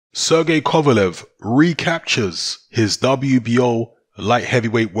Sergey Kovalev recaptures his WBO light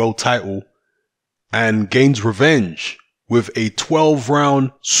heavyweight world title and gains revenge with a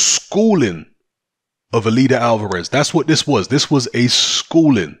 12-round schooling of Eleider Alvarez. That's what this was. This was a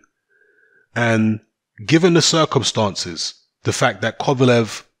schooling. And given the circumstances, the fact that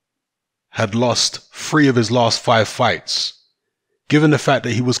Kovalev had lost 3 of his last 5 fights, given the fact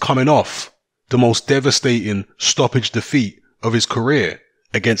that he was coming off the most devastating stoppage defeat of his career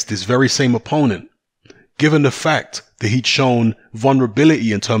against this very same opponent, given the fact that he'd shown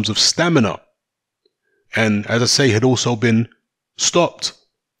vulnerability in terms of stamina, and as I say, had also been stopped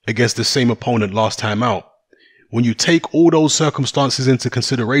against the same opponent last time out. When you take all those circumstances into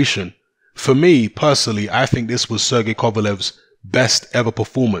consideration, for me personally, I think this was Sergey Kovalev's best ever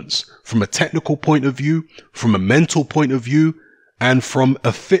performance from a technical point of view, from a mental point of view, and from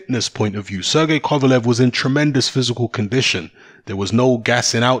a fitness point of view. Sergey Kovalev was in tremendous physical condition. There was no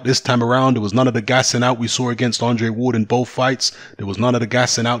gassing out this time around. There was none of the gassing out we saw against Andre Ward in both fights. There was none of the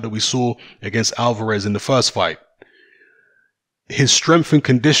gassing out that we saw against Alvarez in the first fight. His strength and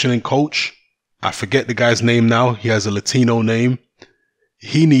conditioning coach, I forget the guy's name now. He has a Latino name.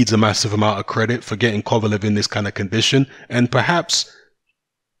 He needs a massive amount of credit for getting Kovalev in this kind of condition. And perhaps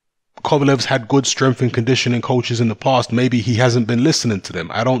Kovalev's had good strength and conditioning coaches in the past. Maybe he hasn't been listening to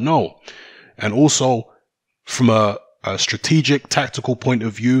them. I don't know. And also from a strategic, tactical point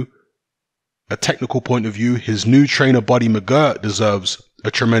of view, a technical point of view, his new trainer, Buddy McGirt, deserves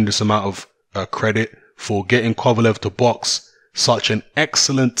a tremendous amount of credit for getting Kovalev to box such an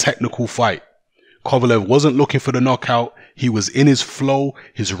excellent technical fight. Kovalev wasn't looking for the knockout. He was in his flow.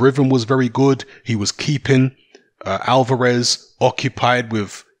 His rhythm was very good. He was keeping Alvarez occupied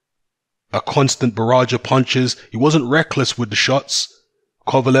with a constant barrage of punches. He wasn't reckless with the shots,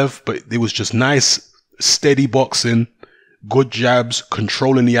 Kovalev, but it was just nice, steady boxing, good jabs,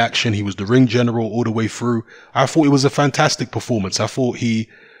 controlling the action. He was the ring general all the way through. I thought it was a fantastic performance. I thought he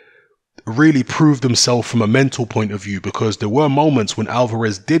really proved himself from a mental point of view, because there were moments when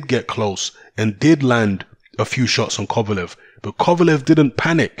Alvarez did get close and did land a few shots on Kovalev, but Kovalev didn't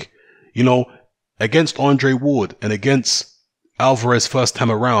panic. You know, against Andre Ward and against Alvarez first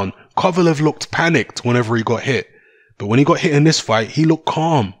time around, Kovalev looked panicked whenever he got hit. But when he got hit in this fight, he looked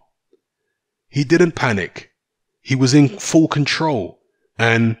calm. He didn't panic. He was in full control.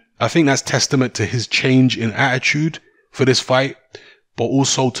 And I think that's testament to his change in attitude for this fight, but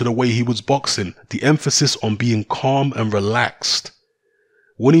also to the way he was boxing. The emphasis on being calm and relaxed.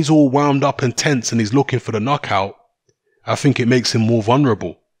 When he's all wound up and tense and he's looking for the knockout, I think it makes him more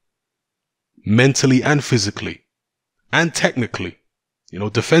vulnerable. Mentally and physically. And technically. You know,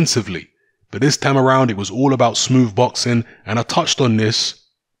 defensively. But this time around, it was all about smooth boxing. And I touched on this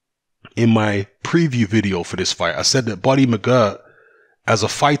in my preview video for this fight. I said that Buddy McGirt, as a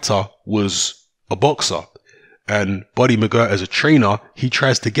fighter, was a boxer. And Buddy McGirt, as a trainer, he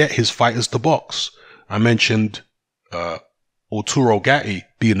tries to get his fighters to box. I mentioned Arturo Gatti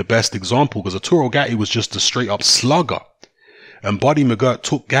being the best example, because Arturo Gatti was just a straight up slugger. And Buddy McGirt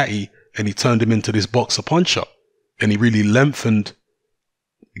took Gatti and he turned him into this boxer puncher. And he really lengthened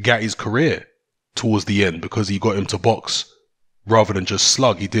Gatti's career towards the end, because he got him to box rather than just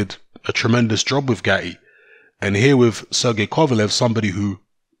slug. He did a tremendous job with Gatti. And here with Sergey Kovalev, somebody who,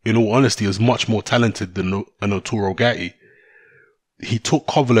 in all honesty, is much more talented than an Arturo Gatti, he took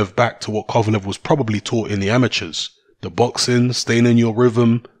Kovalev back to what Kovalev was probably taught in the amateurs. The boxing, staying in your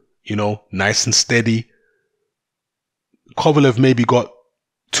rhythm, you know, nice and steady. Kovalev maybe got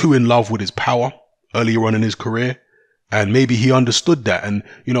too in love with his power earlier on in his career. And maybe he understood that. And,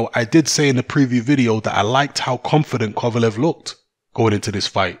 you know, I did say in the preview video that I liked how confident Kovalev looked going into this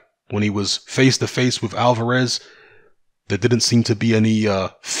fight. When he was face to face with Alvarez, there didn't seem to be any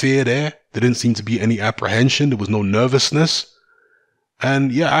fear there. There didn't seem to be any apprehension. There was no nervousness.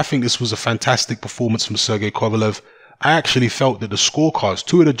 And yeah, I think this was a fantastic performance from Sergey Kovalev. I actually felt that the scorecards,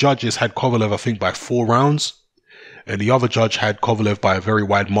 2 of the judges had Kovalev, I think, by 4 rounds. And the other judge had Kovalev by a very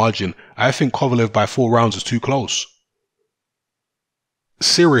wide margin. I think Kovalev by 4 rounds is too close.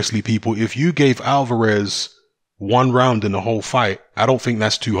 Seriously, people, if you gave Alvarez 1 round in the whole fight, I don't think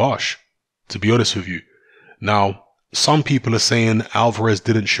that's too harsh, to be honest with you. Now, some people are saying Alvarez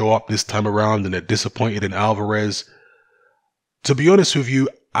didn't show up this time around and they're disappointed in Alvarez. To be honest with you,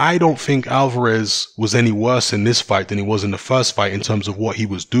 I don't think Alvarez was any worse in this fight than he was in the first fight in terms of what he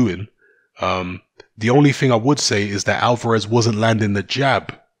was doing. The only thing I would say is that Alvarez wasn't landing the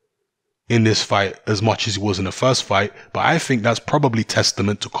jab in this fight as much as he was in the first fight, but I think that's probably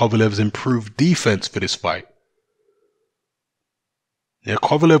testament to Kovalev's improved defense for this fight. Yeah,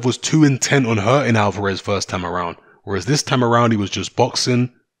 Kovalev was too intent on hurting Alvarez first time around, whereas this time around he was just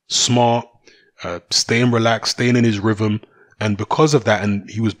boxing, smart, staying relaxed, staying in his rhythm. And because of that, and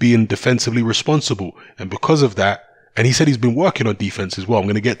he was being defensively responsible. And because of that, and he said he's been working on defense as well. I'm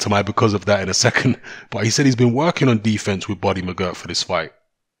going to get to my because of that in a second. But he said he's been working on defense with Buddy McGirt for this fight.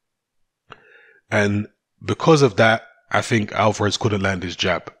 And because of that, I think Alvarez couldn't land his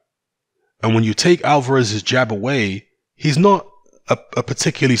jab. And when you take Alvarez's jab away, he's not a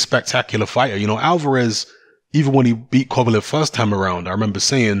particularly spectacular fighter. You know, Alvarez, even when he beat Kovalev first time around, I remember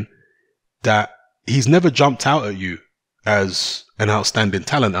saying that he's never jumped out at you as an outstanding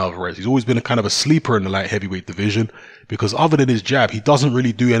talent, Alvarez. He's always been a kind of a sleeper in the light heavyweight division because other than his jab, he doesn't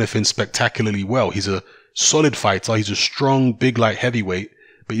really do anything spectacularly well. He's a solid fighter. He's a strong, big light heavyweight,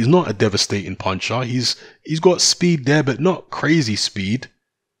 but he's not a devastating puncher. He's got speed there, but not crazy speed.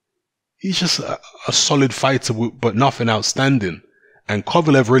 He's just a solid fighter, but nothing outstanding. And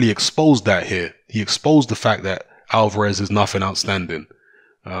Kovalev really exposed that here. He exposed the fact that Alvarez is nothing outstanding.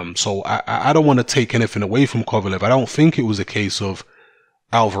 So I don't want to take anything away from Kovalev. I don't think it was a case of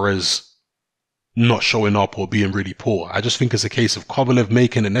Alvarez not showing up or being really poor. I just think it's a case of Kovalev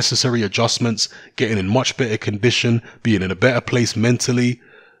making the necessary adjustments, getting in much better condition, being in a better place mentally,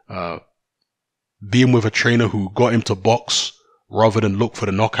 being with a trainer who got him to box rather than look for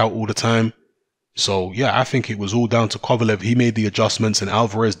the knockout all the time. So yeah, I think it was all down to Kovalev. He made the adjustments and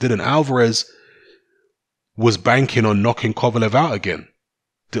Alvarez didn't. Alvarez was banking on knocking Kovalev out again.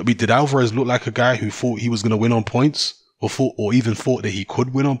 Did Alvarez look like a guy who thought he was going to win on points or even thought that he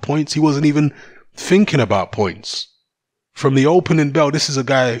could win on points? He wasn't even thinking about points. From the opening bell, this is a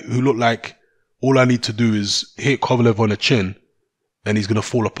guy who looked like all I need to do is hit Kovalev on the chin and he's going to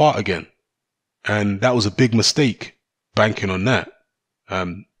fall apart again. And that was a big mistake, banking on that.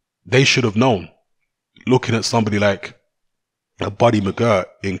 They should have known, looking at somebody like Buddy McGirt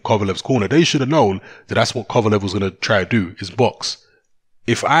in Kovalev's corner, they should have known that that's what Kovalev was going to try to do, is box.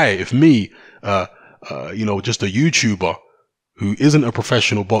 If me, just a YouTuber who isn't a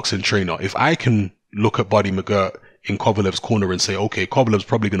professional boxing trainer, if I can look at Buddy McGirt in Kovalev's corner and say, okay, Kovalev's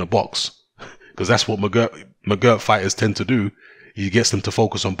probably going to box, because that's what McGirt fighters tend to do. He gets them to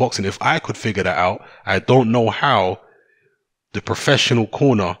focus on boxing. If I could figure that out, I don't know how the professional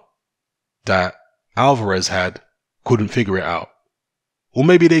corner that Alvarez had couldn't figure it out. Or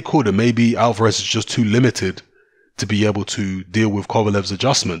maybe they could, and maybe Alvarez is just too limited to be able to deal with Kovalev's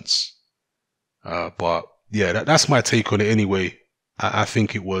adjustments. But yeah, that's my take on it anyway. I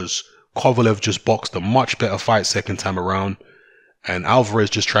think it was Kovalev just boxed a much better fight second time around, and Alvarez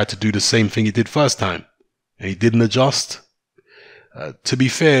just tried to do the same thing he did first time, and he didn't adjust. To be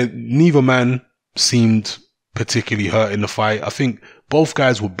fair, neither man seemed particularly hurt in the fight. I think both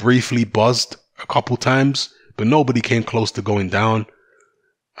guys were briefly buzzed a couple times, but nobody came close to going down.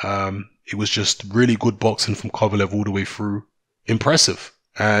 It was just really good boxing from Kovalev all the way through. Impressive.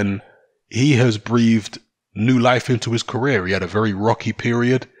 And he has breathed new life into his career. He had a very rocky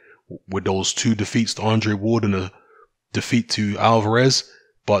period with those 2 defeats to Andre Ward and a defeat to Alvarez.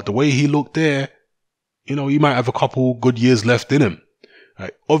 But the way he looked there, he might have a couple good years left in him.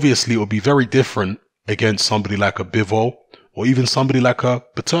 Obviously, it would be very different against somebody like a Bivol or even somebody like a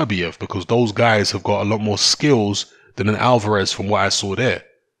Beterbiev, because those guys have got a lot more skills than an Alvarez from what I saw there.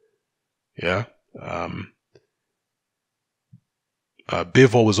 Yeah.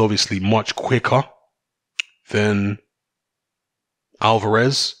 Bivol was obviously much quicker than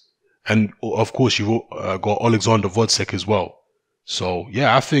Alvarez. And of course, you've got Alexander Vodcek as well. So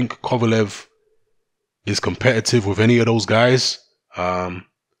yeah, I think Kovalev is competitive with any of those guys. I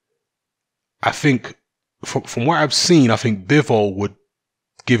think from what I've seen, I think Bivol would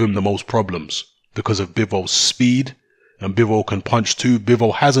give him the most problems because of Bivol's speed, and Bivol can punch too.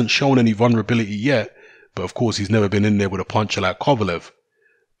 Bivol hasn't shown any vulnerability yet, but of course he's never been in there with a puncher like Kovalev.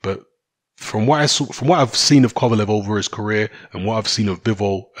 But from what I've seen of Kovalev over his career and what I've seen of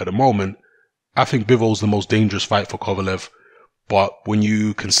Bivol at the moment, I think Bivol's the most dangerous fight for Kovalev. But when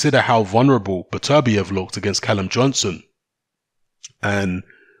you consider how vulnerable Beterbiev looked against Callum Johnson, and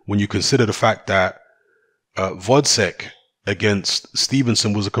when you consider the fact that Vodcek against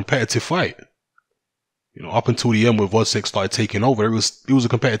Stevenson was a competitive fight, up until the end where Vodcek started taking over, it was a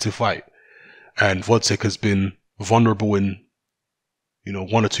competitive fight, and Vodcek has been vulnerable in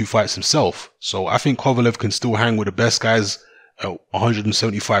 1 or 2 fights himself. So I think Kovalev can still hang with the best guys at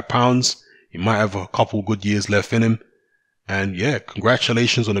 175 pounds. He might have a couple good years left in him. And yeah,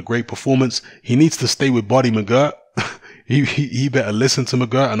 congratulations on a great performance. He needs to stay with Buddy McGirt. He better listen to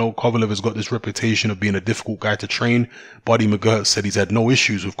McGirt. I know Kovalev has got this reputation of being a difficult guy to train. Buddy McGirt said he's had no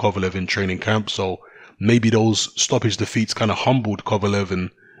issues with Kovalev in training camp. So maybe those stoppage defeats kind of humbled Kovalev and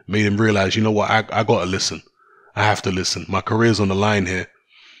made him realize, you know what, I got to listen. I have to listen. My career's on the line here.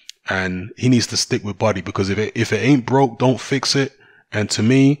 and he needs to stick with Buddy, because if it ain't broke, don't fix it. And to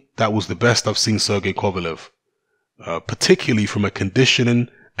me, that was the best I've seen Sergey Kovalev, particularly from a conditioning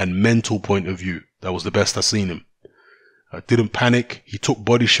and mental point of view. That was the best I've seen him. Didn't panic. He took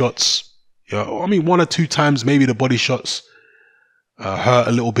body shots. I mean, 1 or 2 times maybe the body shots hurt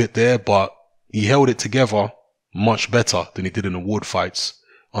a little bit there, but he held it together much better than he did in the Ward fights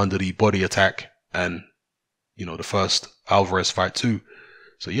under the body attack and, the first Alvarez fight too.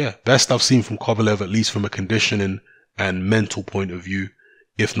 So yeah, best I've seen from Kovalev, at least from a conditioning and mental point of view,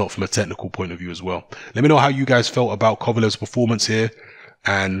 if not from a technical point of view as well. Let me know how you guys felt about Kovalev's performance here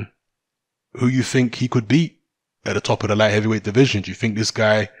and who you think he could beat at the top of the light heavyweight division. Do you think this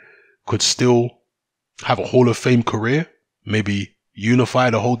guy could still have a Hall of Fame career? Maybe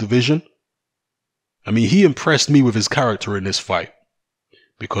unify the whole division? I mean, he impressed me with his character in this fight,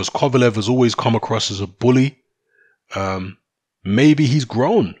 because Kovalev has always come across as a bully. Maybe he's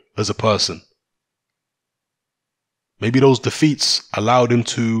grown as a person. Maybe those defeats allowed him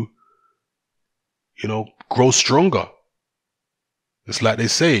to, grow stronger. It's like they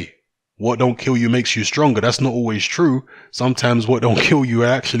say, what don't kill you makes you stronger. That's not always true. Sometimes what don't kill you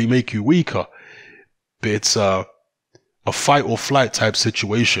actually make you weaker. But it's a fight or flight type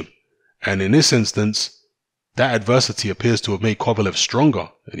situation. And in this instance, that adversity appears to have made Kovalev stronger.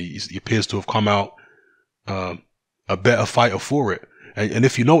 And he appears to have come out a better fighter for it. And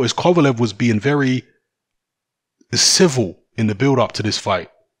if you notice, Kovalev was being very civil in the build-up to this fight.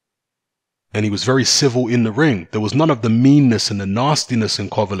 And he was very civil in the ring. There was none of the meanness and the nastiness in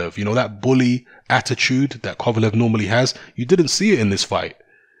Kovalev. That bully attitude that Kovalev normally has. You didn't see it in this fight.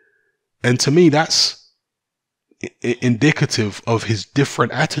 And to me, that's indicative of his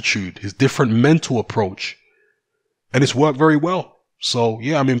different attitude, his different mental approach. And it's worked very well. So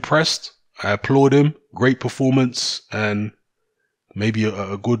yeah, I'm impressed. I applaud him. Great performance, and maybe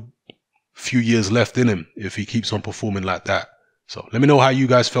a good few years left in him if he keeps on performing like that. So let me know how you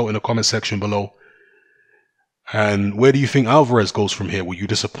guys felt in the comment section below. And where do you think Alvarez goes from here? Were you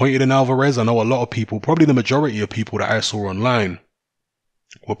disappointed in Alvarez? I know a lot of people, probably the majority of people that I saw online,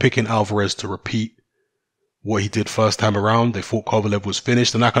 were picking Alvarez to repeat what he did first time around. They thought Kovalev was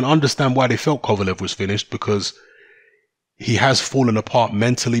finished, and I can understand why they felt Kovalev was finished, because he has fallen apart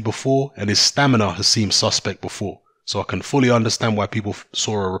mentally before, and his stamina has seemed suspect before. So I can fully understand why people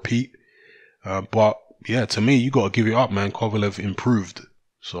saw a repeat. But yeah, to me, you got to give it up, man. Kovalev improved.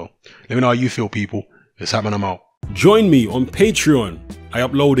 So let me know how you feel, people. It's happening. I'm out. Join me on Patreon. I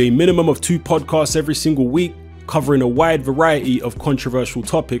upload a minimum of 2 podcasts every single week, covering a wide variety of controversial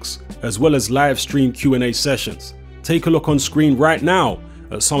topics, as well as live stream Q&A sessions. Take a look on screen right now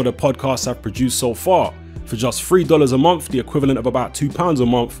at some of the podcasts I've produced so far. For just $3 a month, the equivalent of about £2 a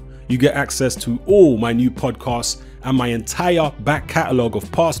month, you get access to all my new podcasts and my entire back catalogue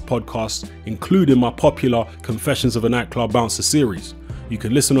of past podcasts, including my popular Confessions of a Nightclub Bouncer series. You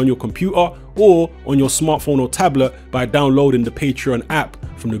can listen on your computer or on your smartphone or tablet by downloading the Patreon app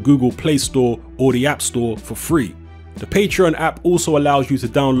from the Google Play Store or the App Store for free. The Patreon app also allows you to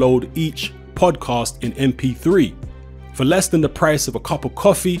download each podcast in MP3. For less than the price of a cup of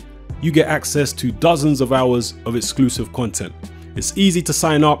coffee, you get access to dozens of hours of exclusive content. It's easy to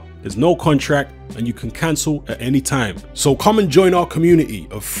sign up, there's no contract, and you can cancel at any time. So come and join our community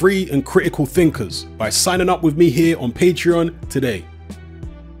of free and critical thinkers by signing up with me here on Patreon today.